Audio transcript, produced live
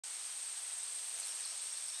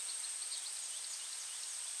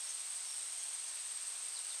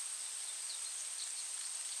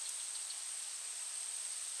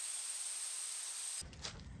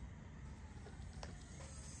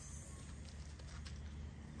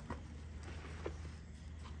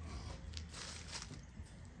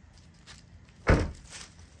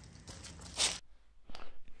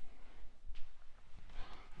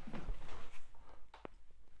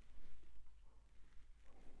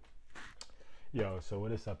Yo, so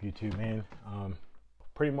what is up, YouTube, man?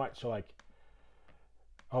 Pretty much like,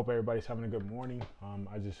 I hope everybody's having a good morning.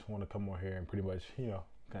 I just want to come over here and pretty much,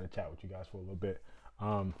 kind of chat with you guys for a little bit.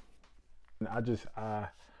 I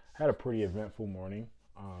had a pretty eventful morning,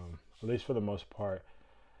 at least for the most part.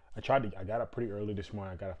 I got up pretty early this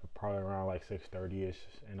morning. I got up probably around like 6:30ish,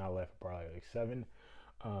 and I left probably like 7.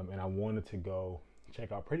 And I wanted to go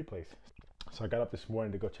check out Pretty Place. So I got up this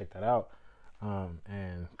morning to go check that out.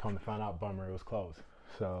 And come to find out, bummer, it was closed.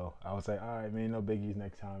 So I was like, all right, man, no biggies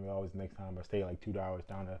next time. Always next time. I stay like 2 hours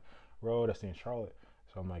down the road. I stay in Charlotte.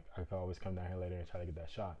 So I'm like, I could always come down here later and try to get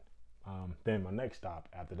that shot. Then my next stop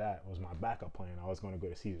after that was my backup plan. I was going to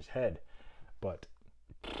go to Caesar's Head, but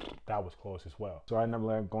that was closed as well. So I ended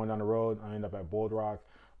up going down the road. I ended up at Bold Rock.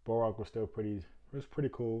 Bold Rock was still pretty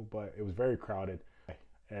cool, but it was very crowded.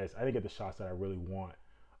 As I didn't get the shots that I really want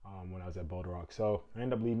when I was at Bold Rock. So I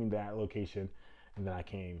ended up leaving that location, and then I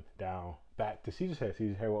came down back to Caesar's Head.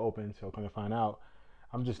 Caesar's Head were open, so come to find out,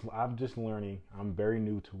 I'm just learning. I'm very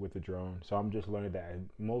new with the drone, so I'm just learning that in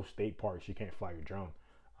most state parks you can't fly your drone.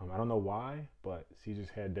 I don't know why, but Caesar's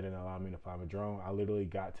Head didn't allow me to fly my drone. I literally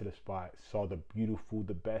got to the spot, saw the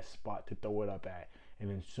best spot to throw it up at, and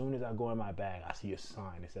then as soon as I go in my bag, I see a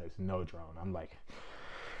sign that says no drone. I'm like,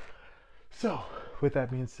 so with that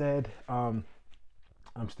being said,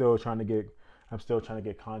 I'm still trying to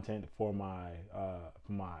get content for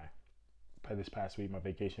this past week, my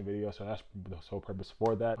vacation video. So that's the sole purpose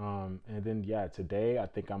for that. And then yeah, today I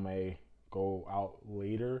think I may go out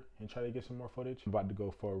later and try to get some more footage. I'm about to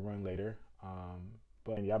go for a run later.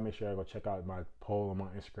 But yeah, make sure I go check out my poll on my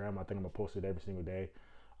Instagram. I think I'm gonna post it every single day,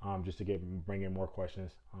 just to bring in more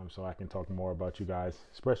questions, so I can talk more about you guys,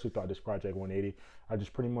 especially throughout this Project 180. I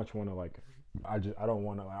just pretty much want to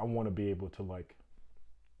I want to be able to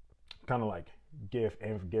kind of give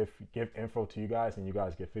info to you guys, and you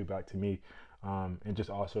guys give feedback to me, and just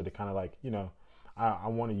also to kind of I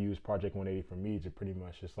want to use Project 180 for me to pretty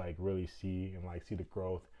much just really see the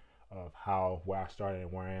growth of where I started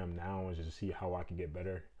and where I am now, and just see how I can get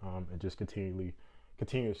better, and just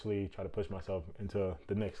continuously try to push myself into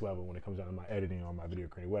the next level when it comes down to my editing or my video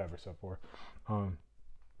creating, whatever, so forth.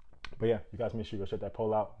 But yeah, you guys make sure you go check that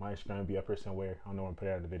poll out. My Instagram will be up here somewhere. I don't know when I put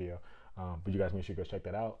it out of the video, but you guys make sure you go check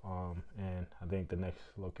that out. And I think the next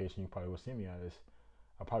location you probably will see me at is,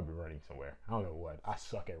 I'll probably be running somewhere. I don't know what. I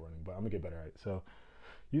suck at running, but I'm gonna get better at it. So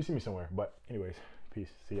you see me somewhere. But anyways,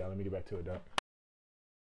 peace. See y'all. Let me get back to it, though.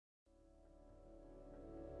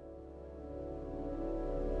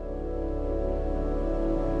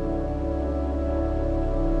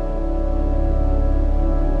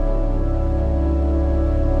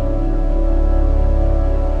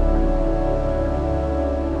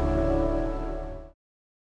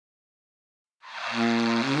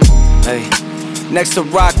 Hey, next to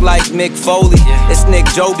rock like Mick Foley, it's Nick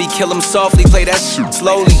Joby, kill him softly, play that shit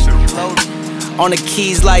slowly. On the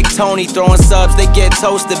keys like Tony, throwing subs, they get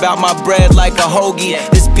toasted. About my bread like a hoagie.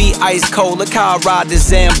 This beat ice cold, look how I ride this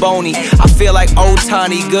Zamboni. I feel like old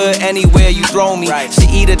Tiny, good anywhere you throw me. She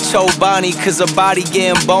eat a Chobani, cause her body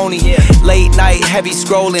getting bony. Late night, heavy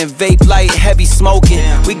scrolling, vape light, heavy smoking.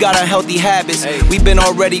 We got our healthy habits, we been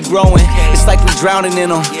already growing. It's like we drowning in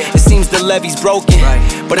them, it seems the levee's broken.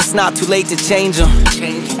 But it's not too late to change them,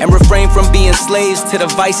 and refrain from being slaves to the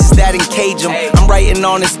vices that encage them. I'm writing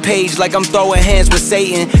on this page like I'm throwing hands with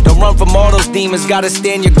Satan. Don't run from all those demons, gotta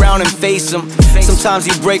stand your ground and face them. Sometimes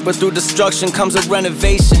you break, but through destruction comes a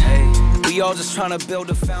renovation. We all just trying to build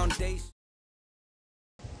a foundation.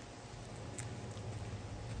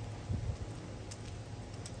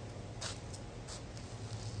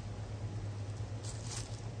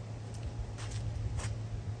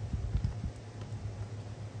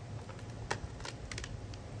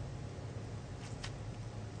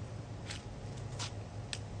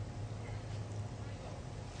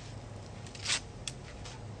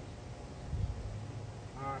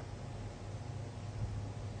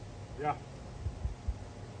 Yeah.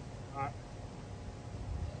 Alright.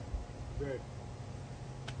 Good.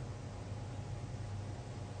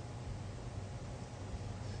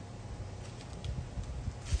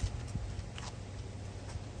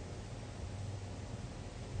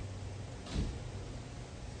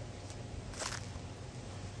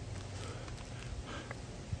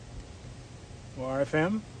 Well, alright,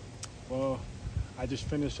 fam. Well, I just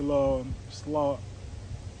finished a little slow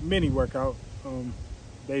mini workout.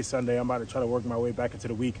 Today's Sunday. I'm about to try to work my way back into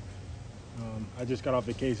the week. I just got off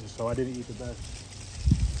vacation, so I didn't eat the best.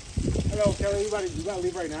 Hello, Kelly. You gotta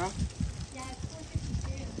leave right now? Yeah, it's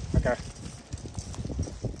 4:52. Okay.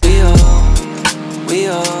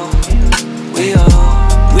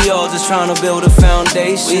 We all just trying to build a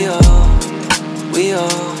foundation. We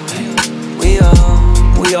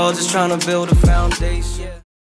all just tryna build a foundation.